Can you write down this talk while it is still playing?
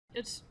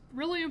It's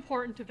really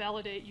important to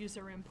validate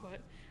user input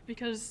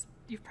because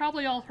you've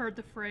probably all heard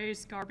the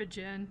phrase garbage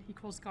in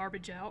equals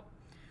garbage out.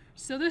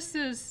 So this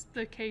is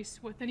the case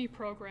with any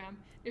program.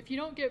 If you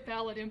don't get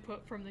valid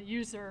input from the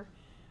user,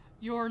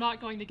 you're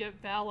not going to get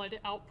valid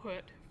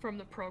output from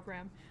the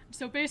program.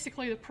 So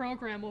basically the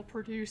program will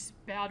produce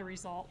bad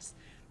results.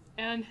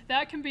 And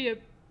that can be a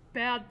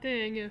bad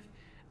thing if,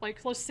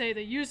 like, let's say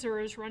the user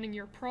is running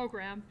your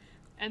program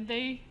and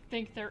they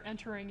think they're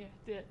entering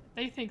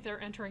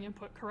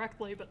input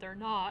correctly, but they're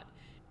not.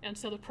 And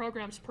so the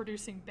program's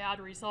producing bad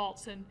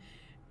results, and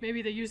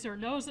maybe the user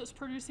knows it's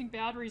producing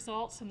bad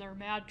results and they're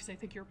mad because they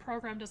think your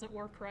program doesn't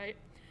work right.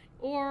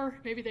 Or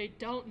maybe they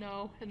don't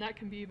know, and that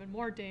can be even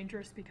more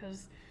dangerous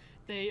because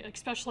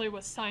especially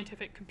with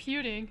scientific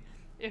computing,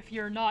 if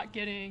you're not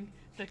getting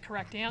the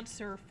correct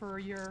answer for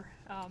your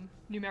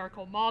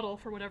numerical model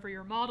for whatever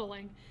you're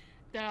modeling,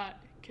 that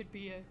could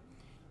be a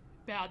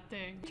bad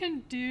thing. We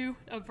can do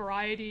a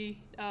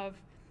variety of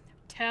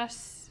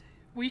tests.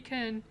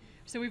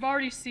 So we've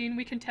already seen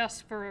we can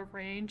test for a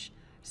range.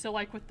 So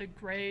like with the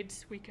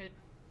grades,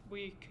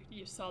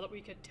 you saw that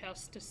we could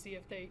test to see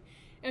if they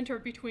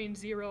entered between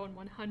 0 and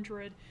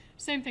 100.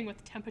 Same thing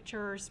with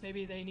temperatures.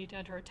 Maybe they need to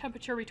enter a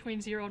temperature between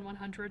 0 and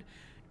 100,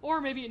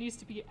 or maybe it needs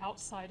to be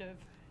outside of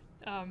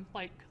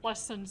like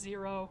less than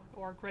 0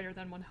 or greater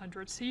than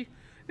 100. So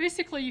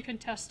basically you can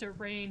test a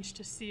range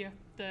to see if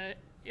the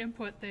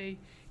input they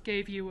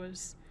gave you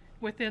was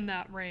within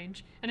that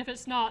range. And if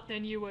it's not,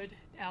 then you would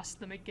ask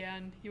them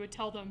again. You would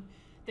tell them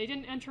they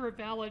didn't enter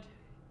valid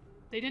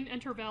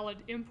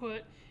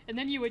input, and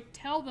then you would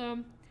tell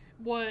them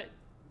what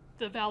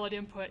the valid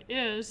input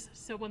is,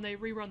 so when they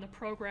rerun the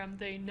program,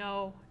 they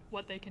know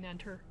what they can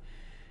enter.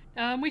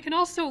 We can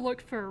also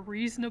look for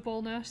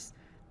reasonableness,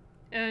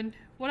 and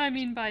what I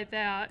mean by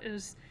that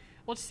is,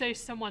 let's say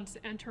someone's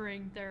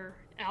entering their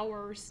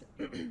hours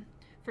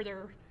for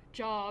their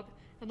job,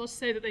 and let's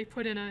say that they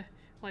put in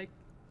like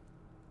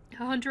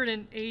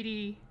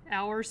 180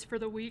 hours for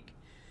the week.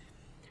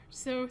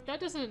 So that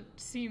doesn't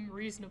seem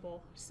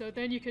reasonable. So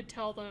then you could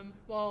tell them,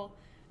 well,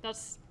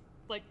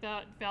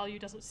 that value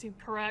doesn't seem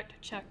correct.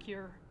 Check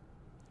your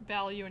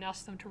value and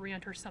ask them to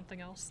re-enter something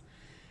else.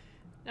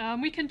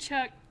 We can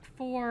check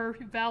for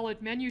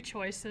valid menu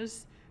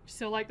choices.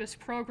 So like this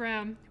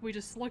program we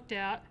just looked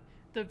at,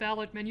 the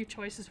valid menu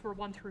choices were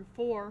 1 through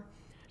 4.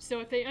 So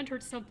if they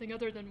entered something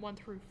other than 1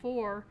 through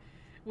 4,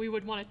 we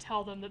would want to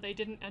tell them that they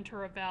didn't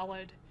enter a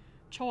valid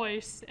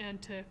choice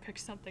and to pick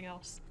something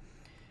else.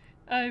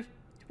 A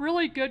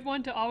really good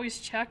one to always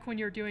check when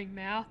you're doing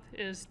math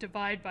is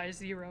divide by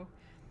 0.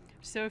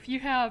 So if you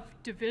have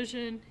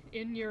division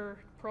in your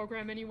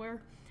program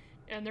anywhere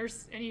and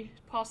there's any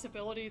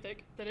possibility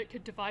that it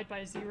could divide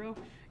by 0,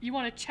 you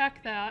want to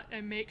check that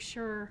and make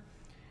sure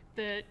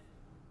that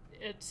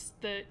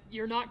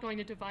you're not going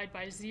to divide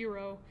by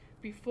 0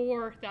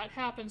 before that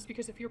happens,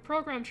 because if your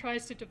program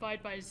tries to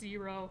divide by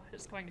 0,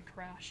 it's going to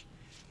crash.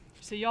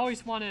 So you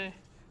always want to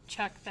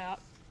check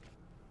that.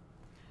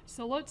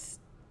 So let's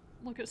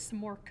look at some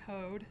more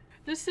code.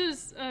 This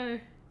is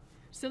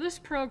this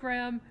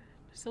program.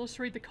 So let's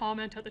read the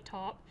comment at the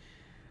top.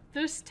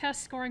 This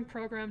test scoring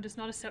program does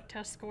not accept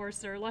test scores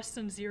that are less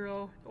than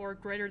 0 or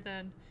greater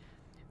than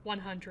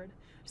 100.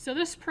 So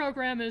this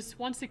program is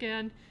once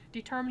again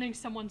determining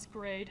someone's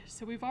grade.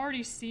 So we've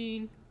already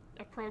seen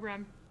a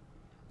program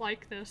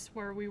like this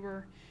where we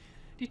were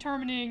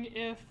determining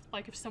if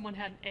someone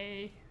had an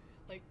A,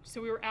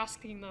 so we were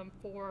asking them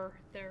for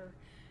their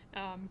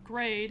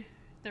grade,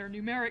 their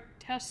numeric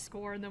test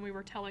score, and then we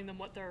were telling them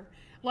what their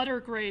letter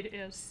grade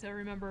is. So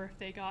remember, if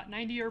they got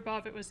 90 or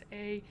above, it was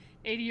A,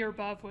 80 or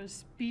above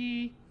was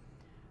B,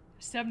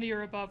 70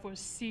 or above was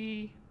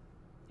C,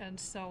 and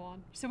so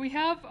on. So we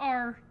have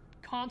our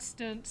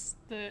constants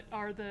that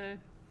are the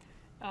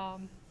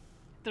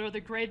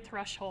grade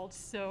thresholds.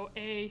 So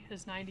A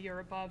is 90 or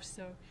above,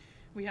 so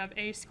we have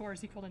A score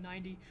is equal to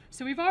 90.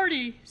 So we've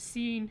already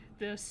seen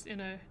this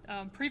in a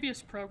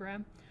previous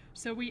program.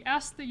 So we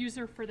ask the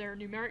user for their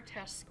numeric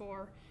test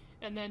score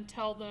and then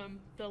tell them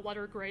the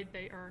letter grade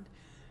they earned.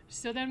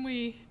 So then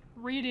we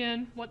read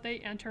in what they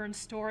enter and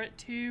store it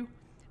to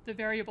the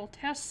variable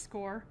test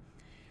score.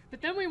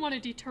 But then we want to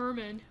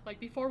determine,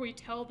 before we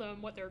tell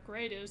them what their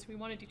grade is, we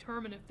want to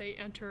determine if they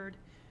entered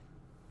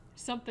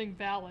something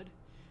valid.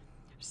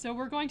 So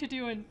we're going to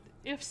do an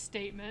if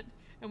statement,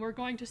 and we're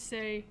going to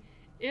say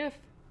if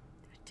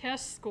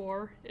test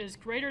score is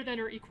greater than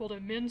or equal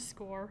to min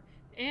score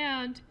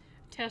and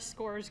test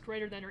score is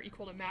greater than or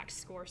equal to max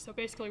score. So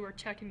basically we're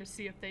checking to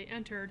see if they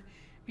entered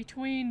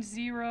between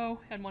 0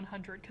 and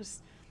 100.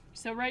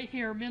 So right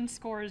here, min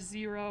score is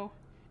 0,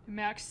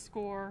 max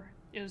score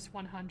is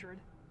 100.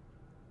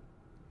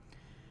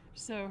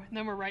 So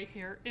then we're right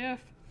here. If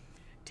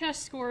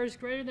test score is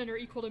greater than or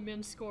equal to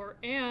min score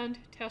and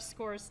test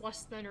score is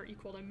less than or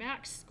equal to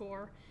max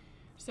score,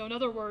 so in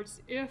other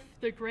words, if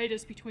the grade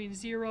is between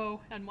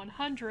 0 and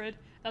 100,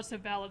 that's a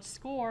valid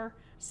score.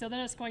 So then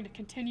it's going to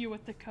continue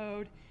with the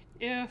code.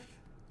 If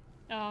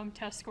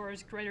test score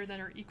is greater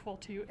than or equal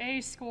to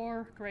A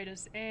score, grade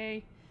is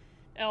A,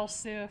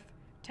 else if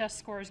test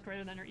score is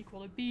greater than or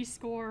equal to B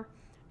score,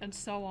 and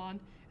so on.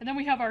 And then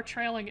we have our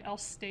trailing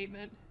else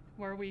statement,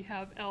 where we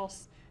have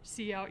else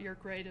see out your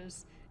grade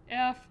as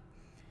F.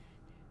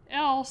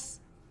 Else,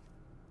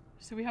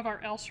 so we have our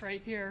else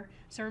right here.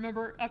 So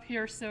remember up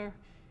here, so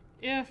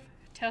if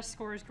test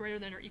score is greater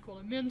than or equal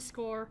to min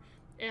score,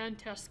 and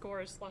test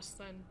score is less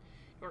than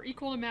or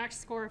equal to max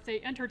score, if they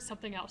entered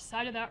something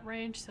outside of that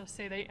range, so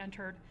say they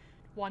entered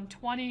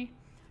 120,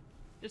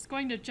 it's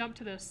going to jump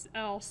to this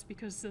else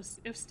because this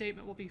if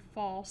statement will be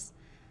false.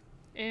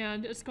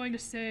 And it's going to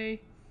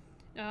say,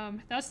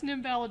 that's an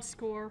invalid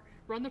score,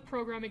 run the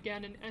program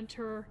again and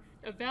enter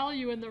a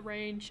value in the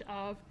range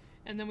of,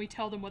 and then we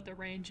tell them what the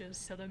range is,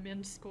 so the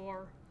min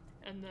score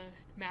and the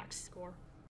max score.